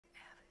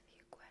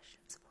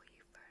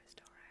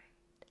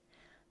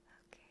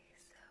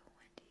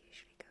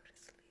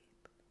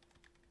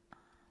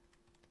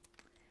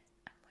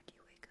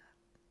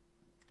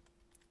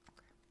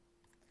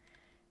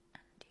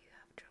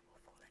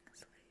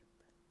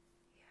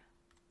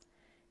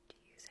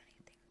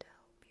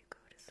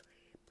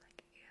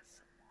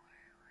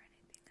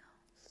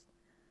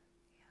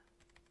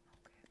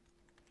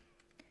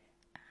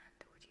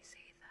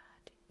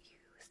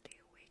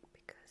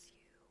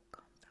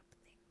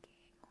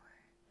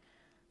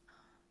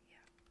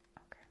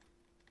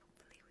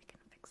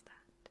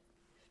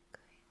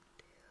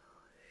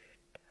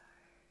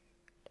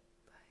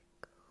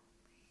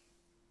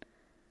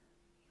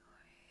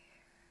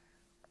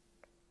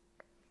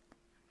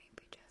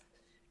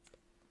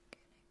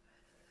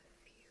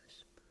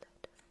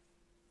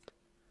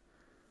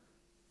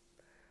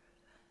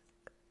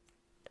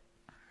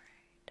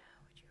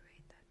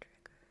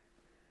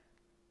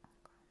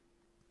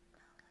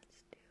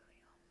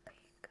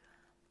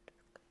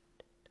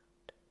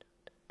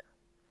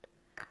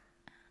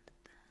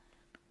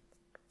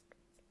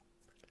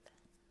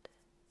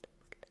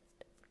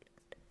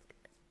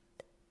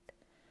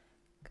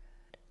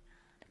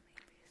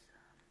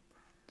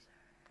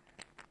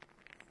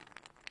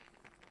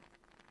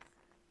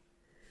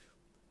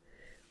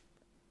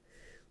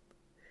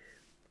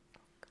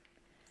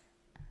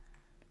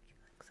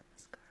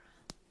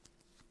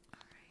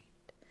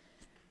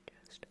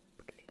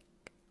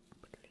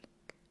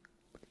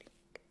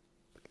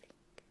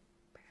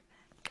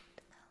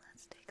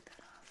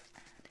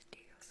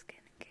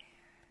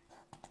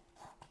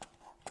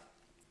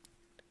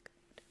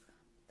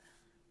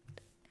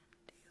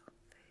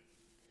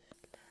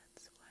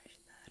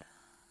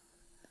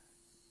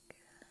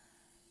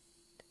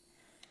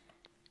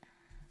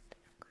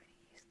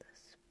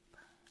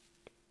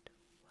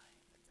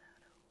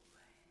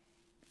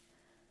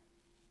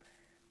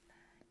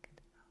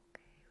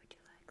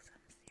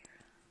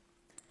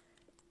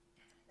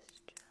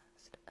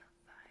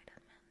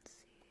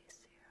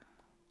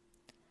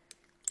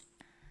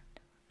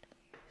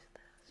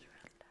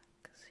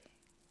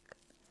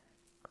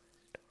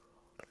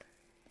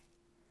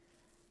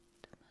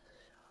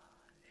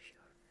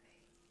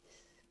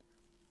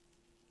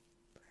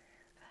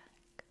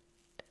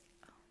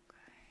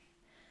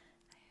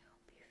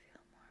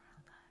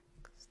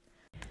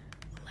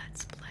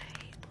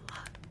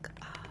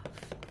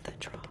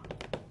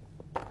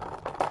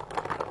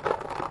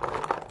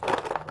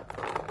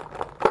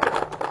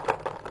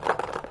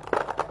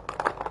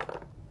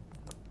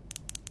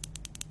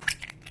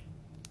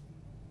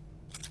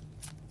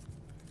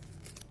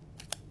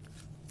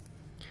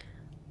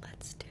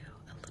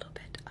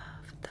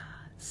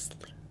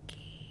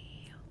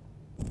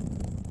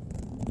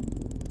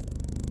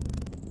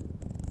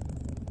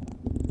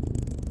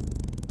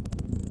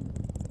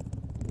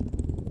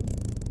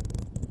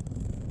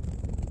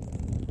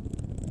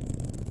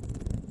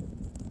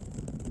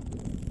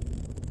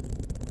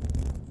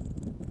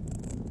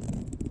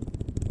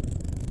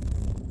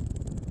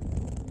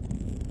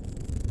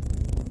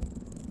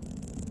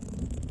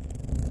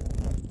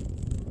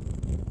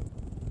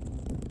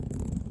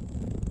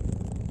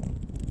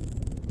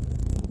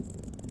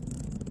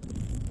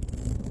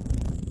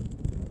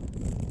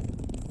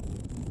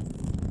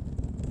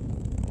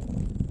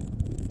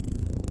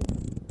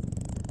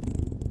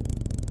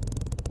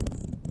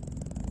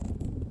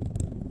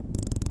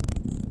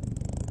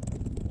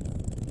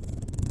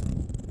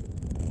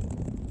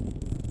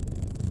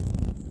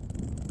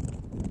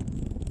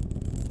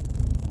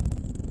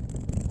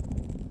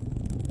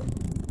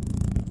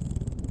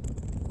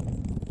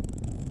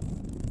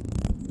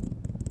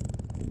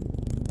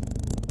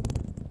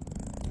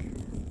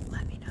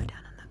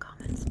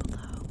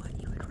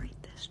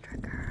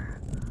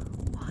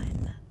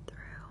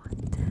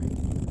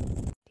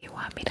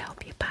want me to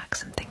help you pack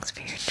some things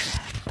for your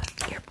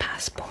trip? Your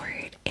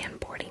passport and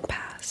boarding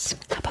pass.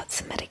 How about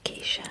some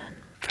medication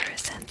for a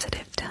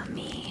sensitive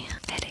tummy,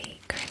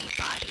 headache, or any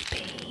body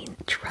pain,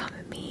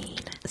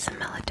 Dramamine, some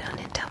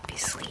melatonin to help you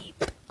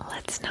sleep.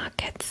 Let's not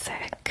get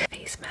sick.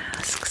 Face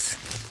masks,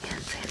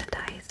 hand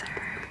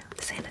sanitizer,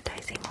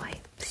 sanitizing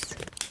wipes,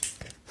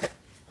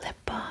 lip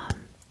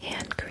balm,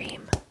 hand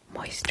cream,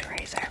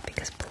 moisturizer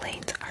because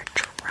planes are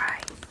dry.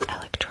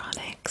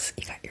 Electronics,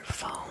 you got your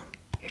phone,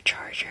 your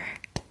charger,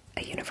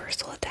 a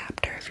universal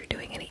adapter if you're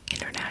doing any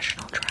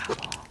international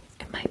travel.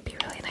 It might be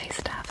really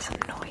nice to have some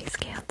noise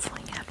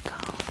canceling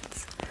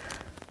headphones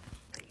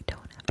so you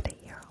don't have to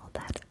hear all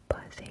that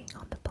buzzing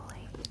on the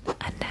plane.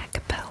 A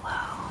neck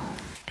pillow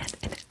and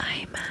an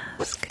eye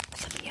mask,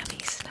 some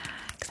yummy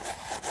snacks,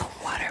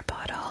 a water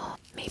bottle,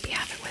 maybe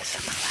have it with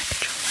some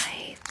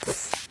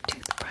electrolytes,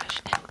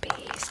 toothbrush and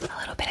paste, a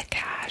little bit of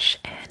cash,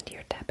 and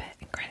your debit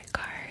and credit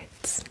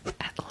cards.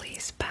 At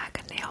least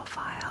pack a nail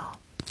file.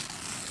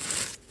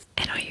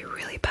 And are you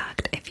really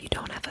packed if you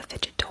don't have a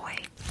fidget toy?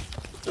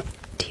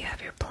 Do you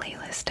have your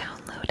playlist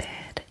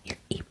downloaded, your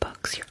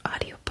ebooks, your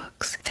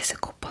audiobooks,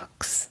 physical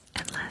books,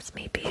 and last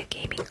maybe a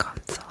gaming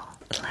console?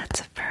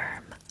 Let's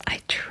affirm,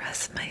 I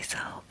trust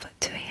myself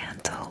to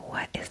handle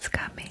what is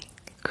coming.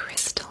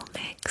 Crystal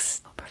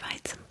Mix will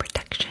provide some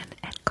protection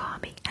and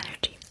calming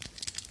energy.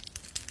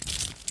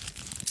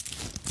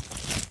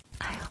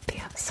 I hope you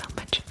have so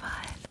much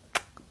fun.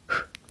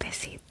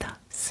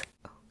 Besitos.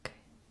 Okay.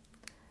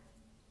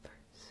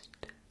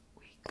 First,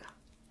 we got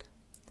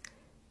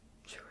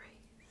Trace,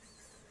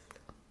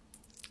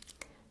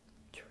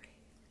 Trace,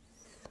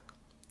 Trace,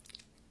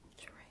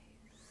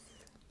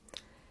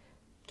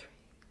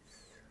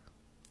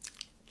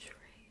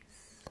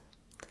 Trace,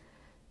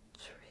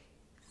 Trace,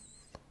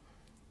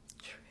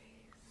 Trace,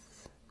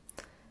 Trace,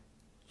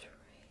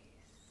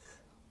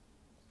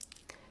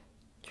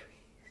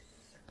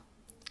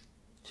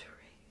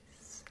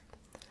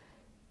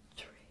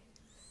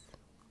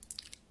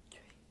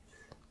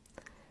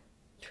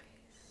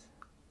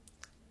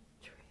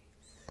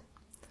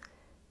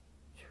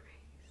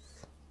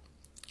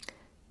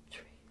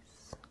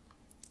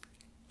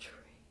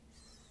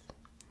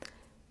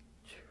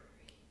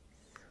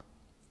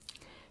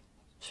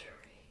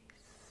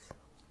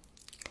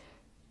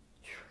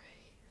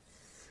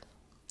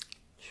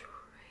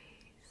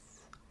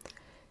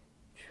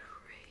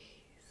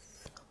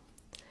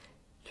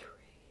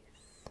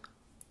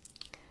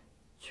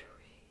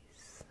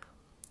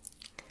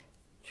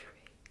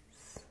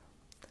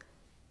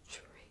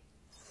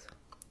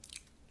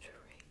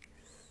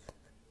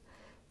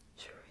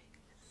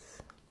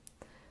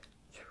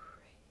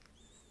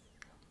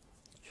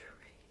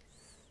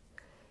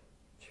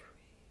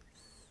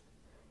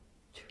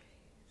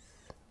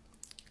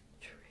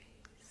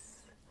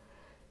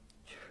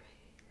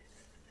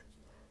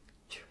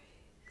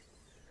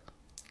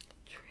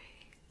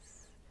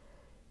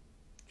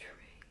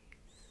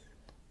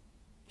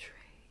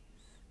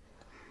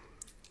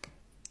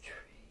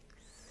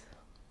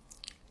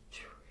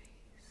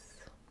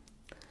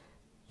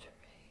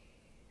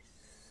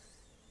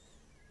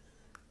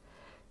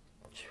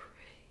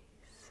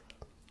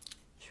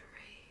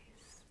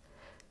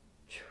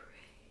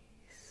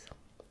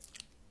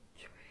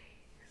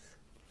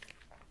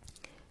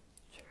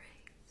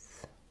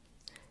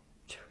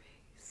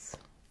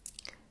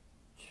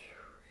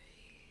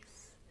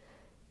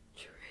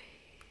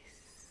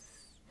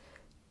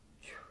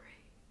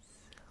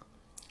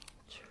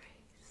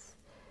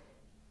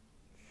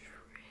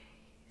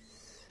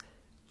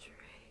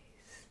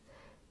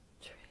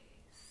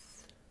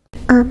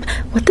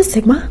 What the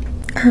Sigma?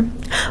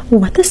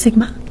 What the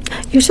Sigma?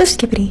 You're so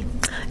skippity.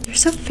 You're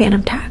so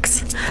phantom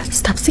tax.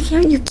 Stop sticking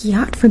out your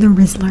Giat for the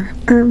Rizzler.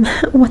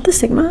 What the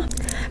Sigma?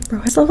 Bro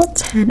has level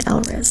 10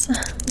 Elriz.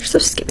 You're so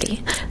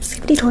skippity.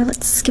 Skippity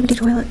toilets, skippity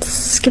toilets,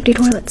 skippity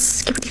toilets,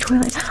 skippity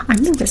toilet.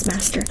 I'm the Riz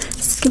Master.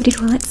 Skippity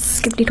toilets,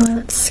 skippity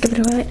toilets,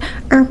 skippity toilet.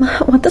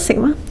 What the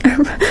Sigma?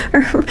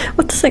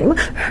 What the Sigma?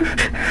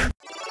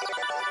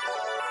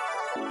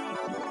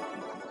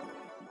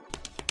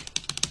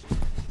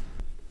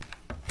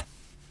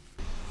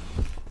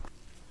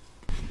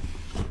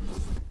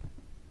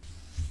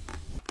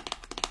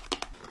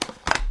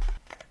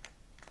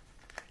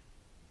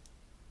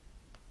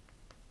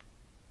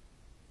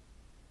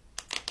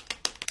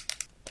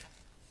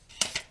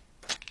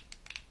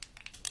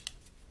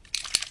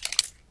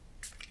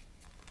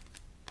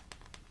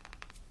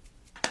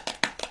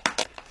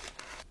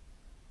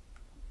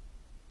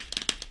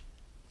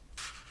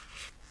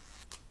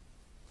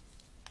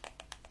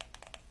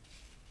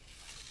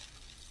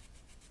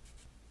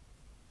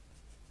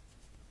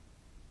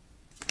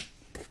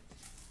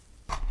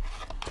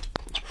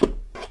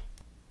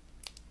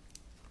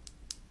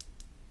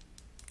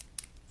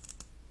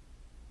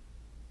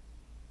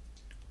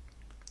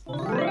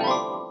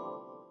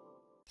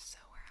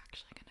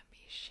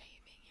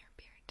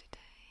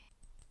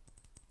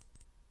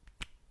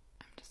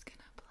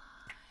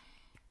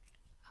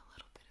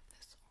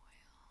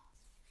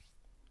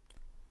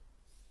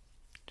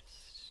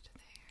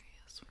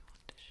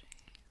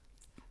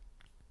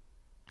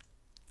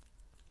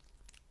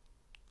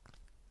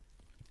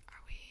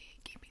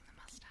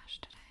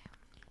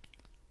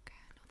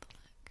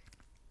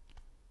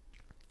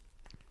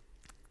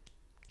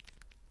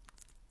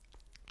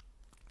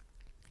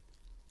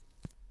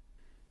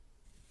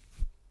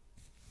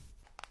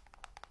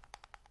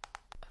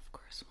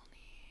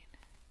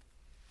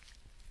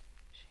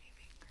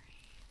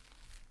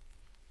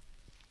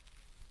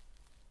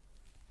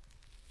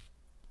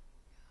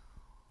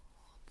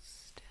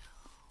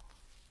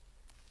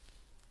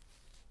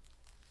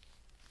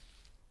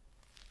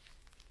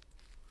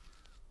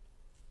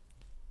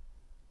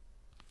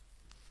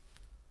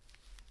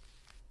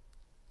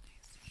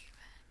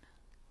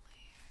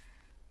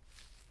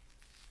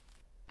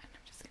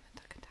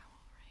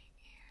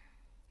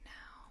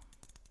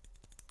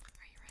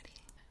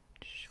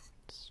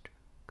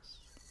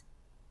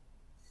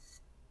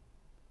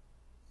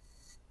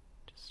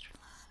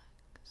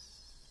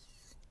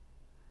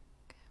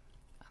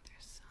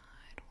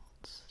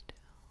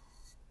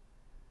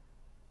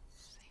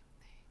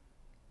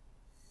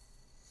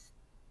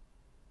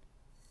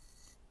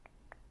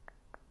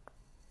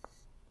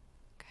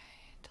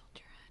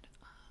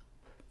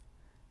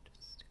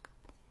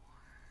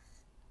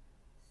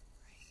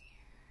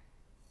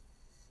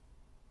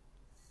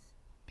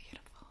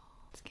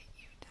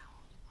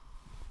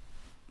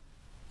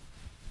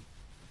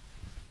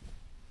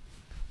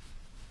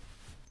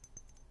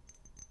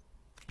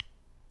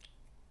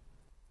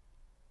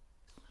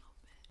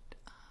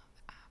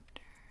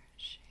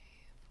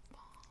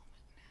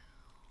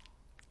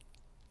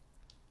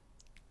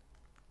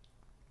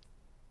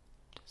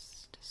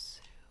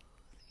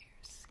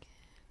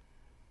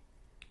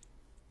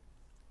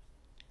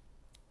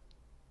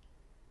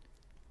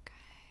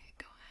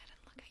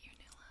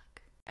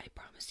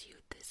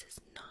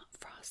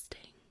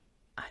 frosting.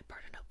 I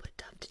partnered up with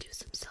Dove to do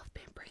some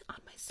self-pampering on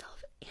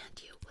myself and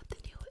you with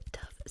the new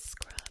Dove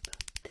scrub.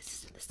 This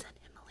is in the scent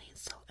Himalayan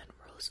salt and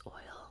rose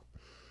oil.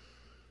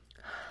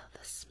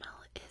 The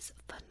smell is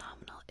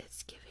phenomenal.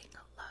 It's giving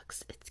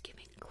luxe, it's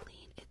giving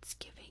clean, it's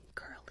giving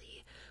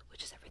girly,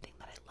 which is everything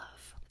that I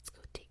love. Let's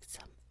go take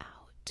some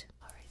out.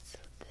 Alright,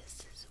 so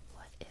this is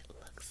what it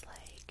looks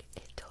like.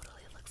 It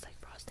totally looks like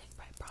frosting,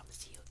 but I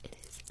promise you it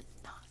is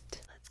not.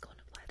 Let's go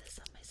and apply this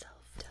on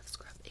myself. Dove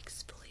scrub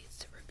exfoliates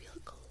to reveal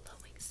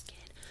glowing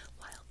skin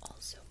while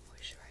also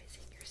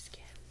moisturizing your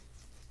skin.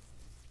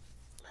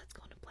 Let's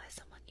go and apply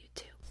some on you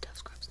too. Dove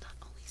scrubs not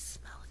only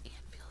smell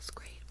and feels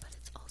great, but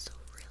it's also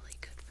really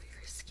good for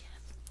your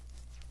skin.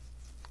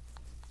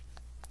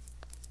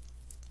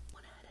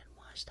 Went ahead and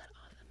washed that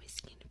off and my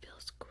skin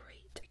feels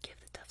great. Give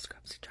the Dove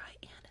scrubs a try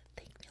and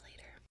thank me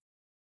later.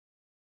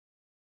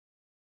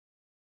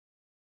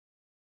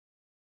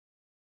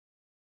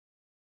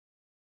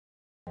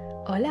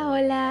 Hola,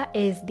 hola,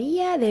 es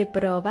día de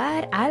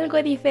probar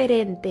algo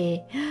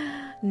diferente.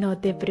 No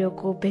te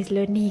preocupes,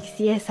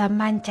 Lonixi, esa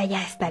mancha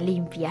ya está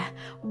limpia.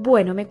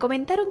 Bueno, me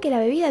comentaron que la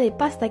bebida de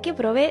pasta que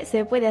probé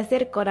se puede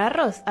hacer con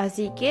arroz,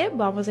 así que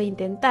vamos a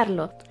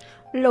intentarlo.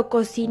 Lo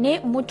cociné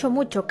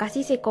mucho,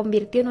 casi se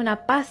convirtió en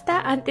una pasta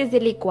antes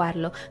de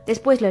licuarlo.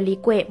 Después lo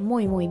licué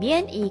muy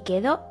bien y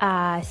quedó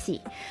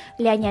así.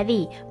 Le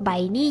añadí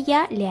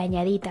vainilla, le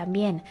añadí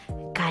también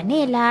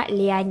canela,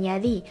 le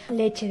añadí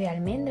leche de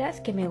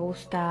almendras, que me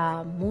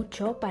gusta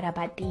mucho para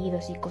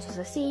batidos y cosas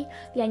así.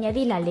 Le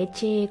añadí la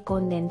leche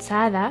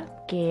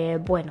condensada, que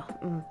bueno,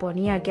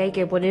 ponía que hay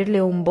que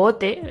ponerle un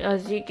bote,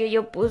 así que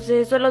yo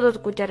puse solo 2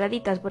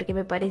 cucharaditas porque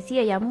me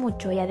parecía ya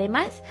mucho y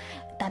además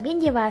también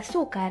lleva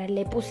azúcar,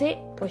 le puse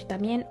pues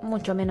también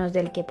mucho menos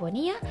del que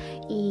ponía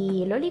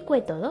y lo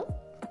licué todo,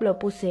 lo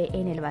puse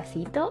en el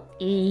vasito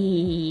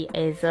y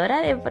es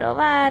hora de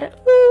probar.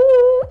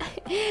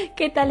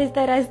 ¿Qué tal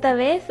estará esta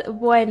vez?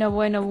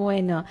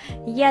 Bueno,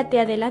 ya te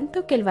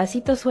adelanto que el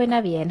vasito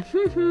suena bien.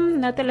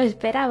 No te lo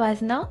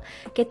esperabas, ¿no?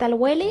 ¿Qué tal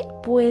huele?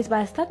 Pues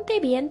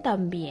bastante bien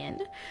también.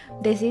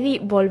 Decidí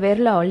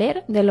volverlo a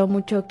oler de lo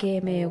mucho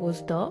que me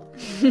gustó.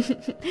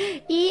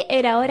 Y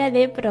era hora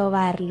de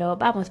probarlo.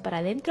 Vamos para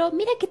adentro.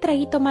 Mira qué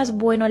traguito más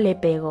bueno le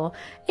pego.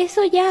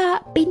 Eso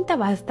ya pinta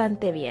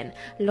bastante bien.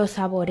 Lo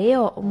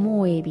saboreo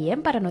muy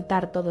bien para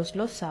notar todos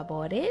los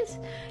sabores.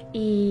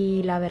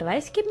 Y la verdad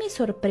es que me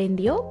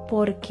sorprendió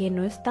porque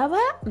no estaba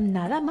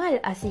nada mal.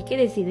 Así que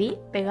decidí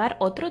pegar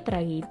otro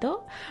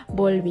traguito.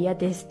 Volví a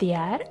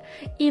testear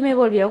y me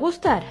volvió a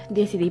gustar.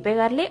 Decidí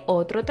pegarle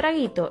otro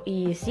traguito.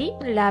 Y sí,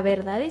 la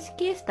verdad es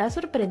que está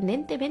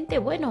sorprendentemente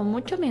bueno.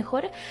 Mucho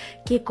mejor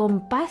que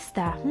con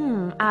pasta.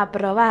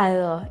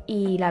 Aprobado.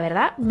 Y la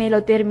verdad, me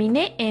lo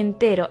terminé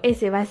entero.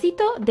 Ese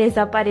vasito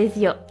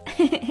desapareció.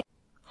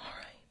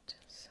 Alright,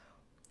 so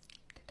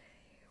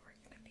today we're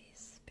gonna be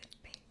spit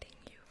painting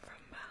you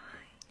from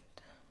behind.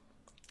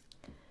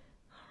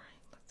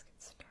 Alright, let's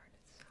get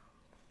started. So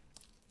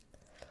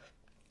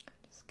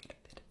just get a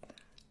bit of that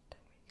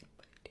and we can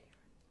put it here.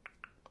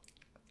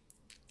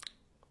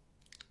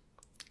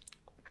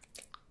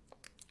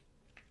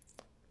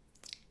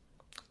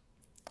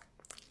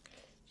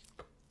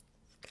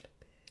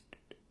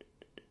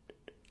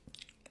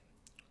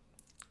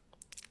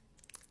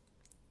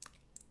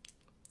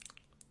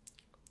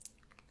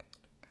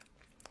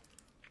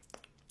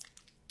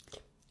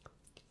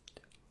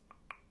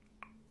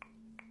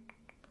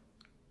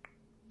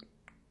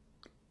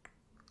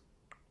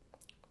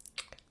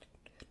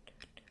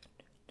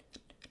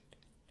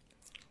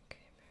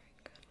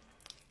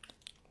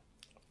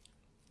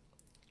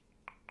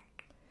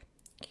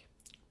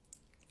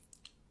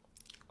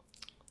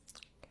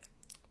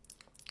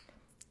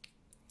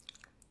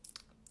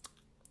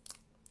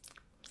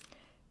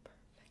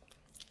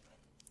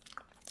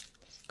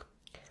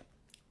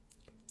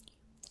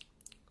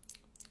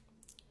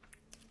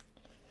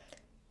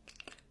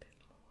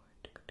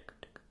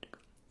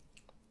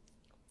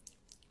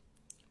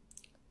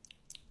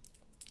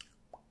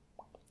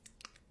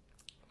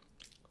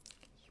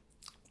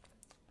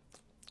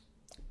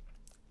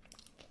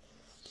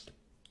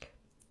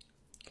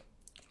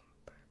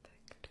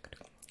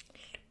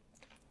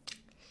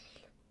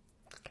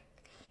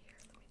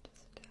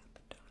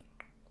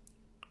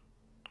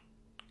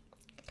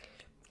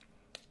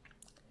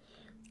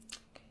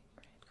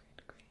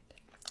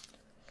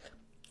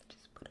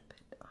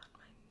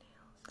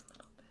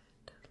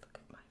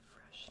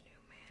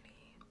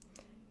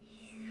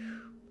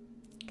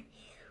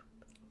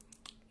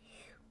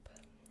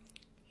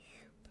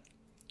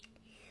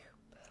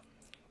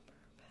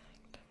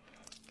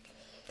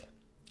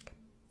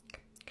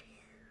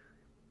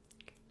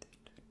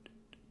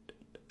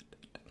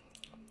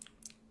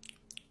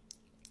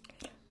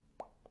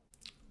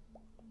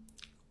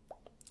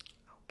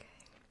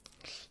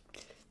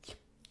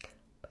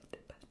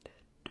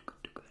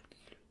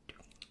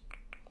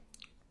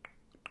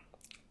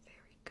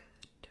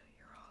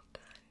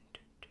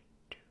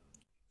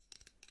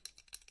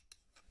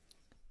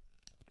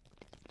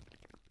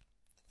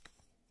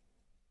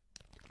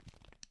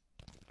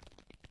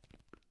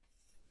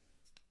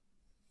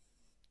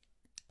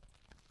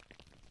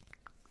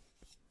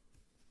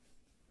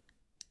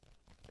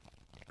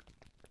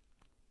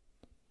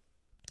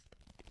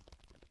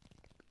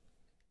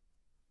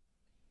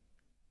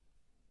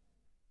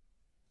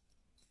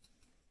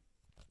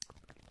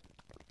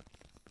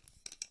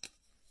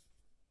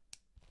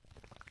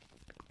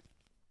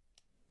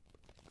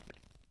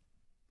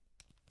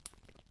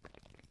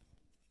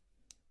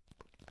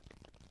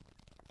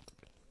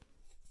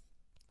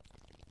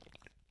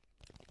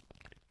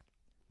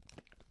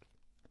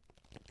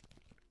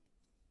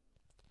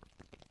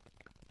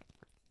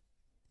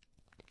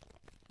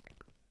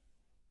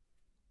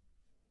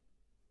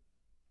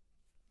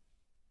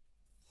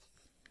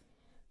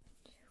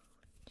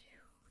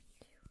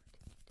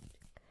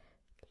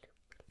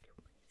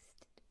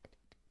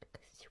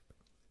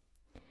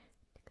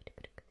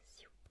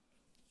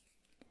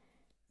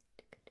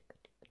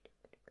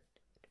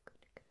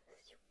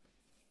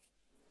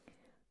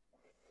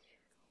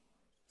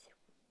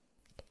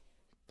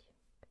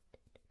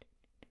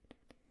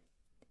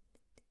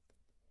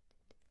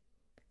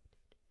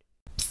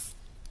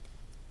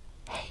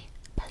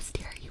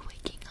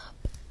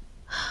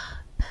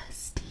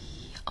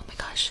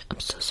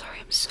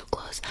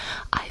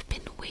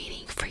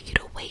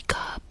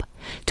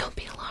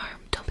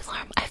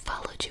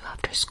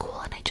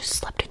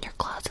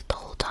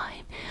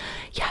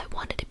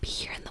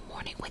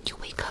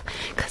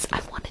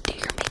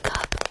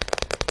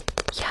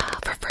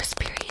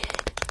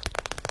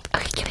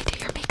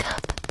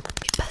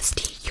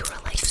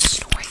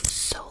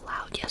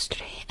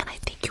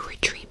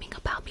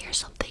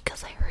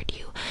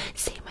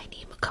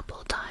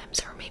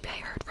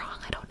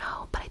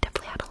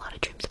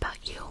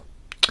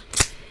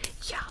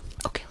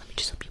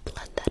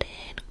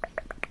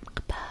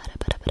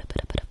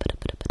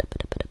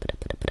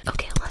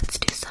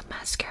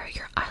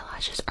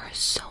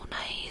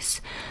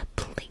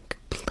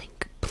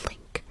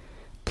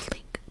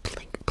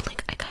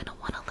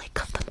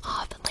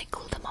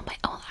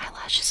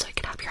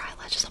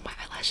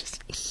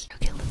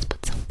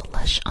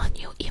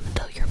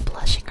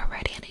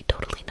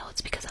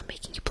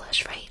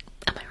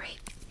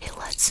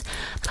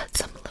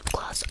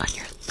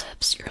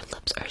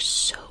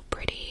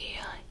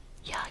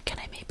 Yeah, can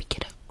I maybe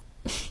get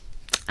a...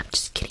 I'm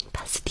just kidding,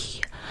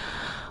 bestie.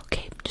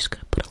 Okay, I'm just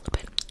gonna put a little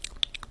bit.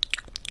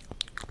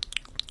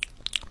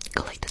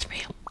 Go like this for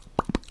you.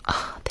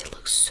 Oh, they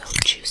look so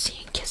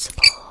juicy and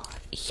kissable.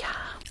 Yeah.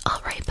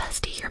 Alright,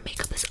 bestie, your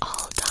makeup is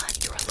all done.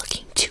 You are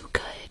looking too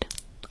good.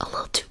 A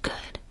little too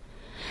good.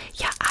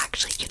 Yeah,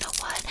 actually, you know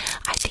what?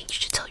 I think you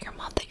should tell your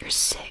mom that you're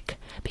sick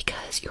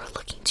because you're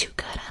looking too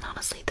good, and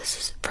honestly, this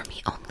is for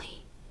me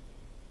only.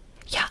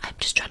 Yeah, I'm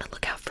just trying to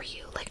look out for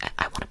you. Like,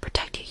 I want to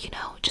protect you, you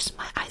know? Just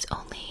my eyes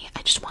only.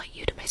 I just want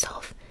you to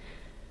myself.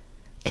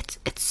 It's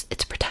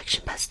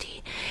protection,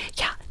 bestie.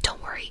 Yeah,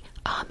 don't worry.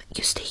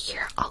 You stay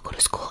here. I'll go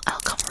to school. I'll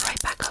come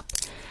right back up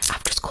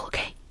after school,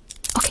 okay?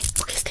 Okay,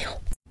 stay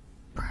home.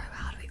 Bro,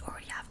 how do we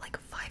already have like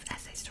 5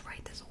 essays to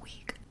write this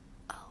week?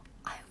 Oh,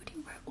 I already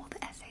wrote all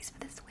the essays for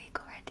this week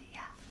already,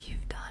 yeah.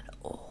 You've done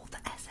all the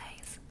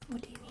essays?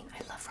 What do you mean?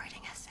 I love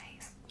writing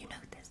essays. You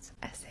know this.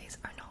 Essays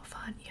are not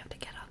fun. You have to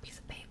get out a piece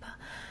of paper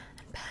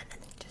and pen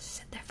and then just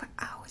sit there for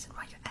hours and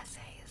write your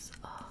essays.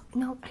 Oh.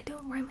 No, I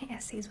don't write my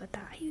essays with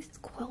that. I use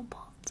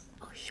Quillbot.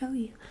 I'll show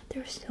you.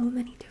 There are so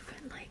many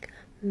different like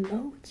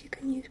modes you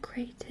can use: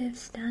 creative,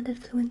 standard,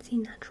 fluency,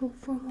 natural,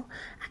 formal,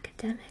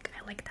 academic.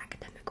 I like the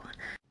academic one.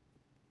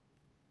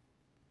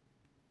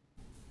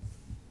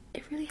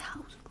 It really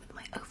helps with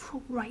my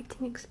overall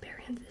writing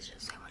experience. It's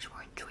just so much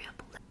more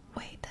enjoyable.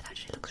 Wait, that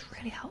actually looks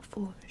really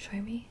helpful. Show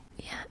me.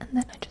 Yeah, and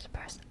then I just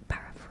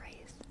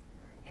paraphrase.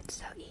 It's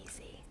so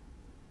easy.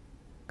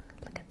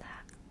 Look at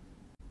that.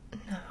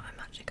 No, I'm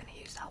actually gonna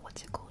use that.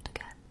 What's it called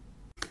again?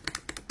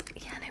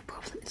 Yeah, no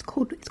problem. It's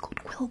called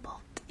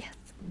Quillbot. Yes.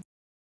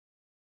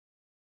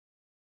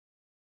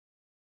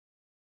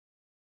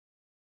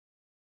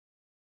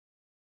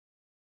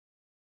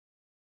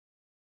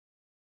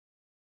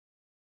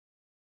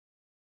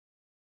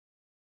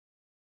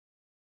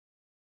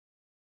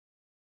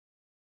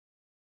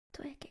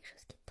 Toi, il y a quelque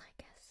chose qui te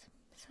tracasse.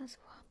 Ça se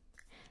voit.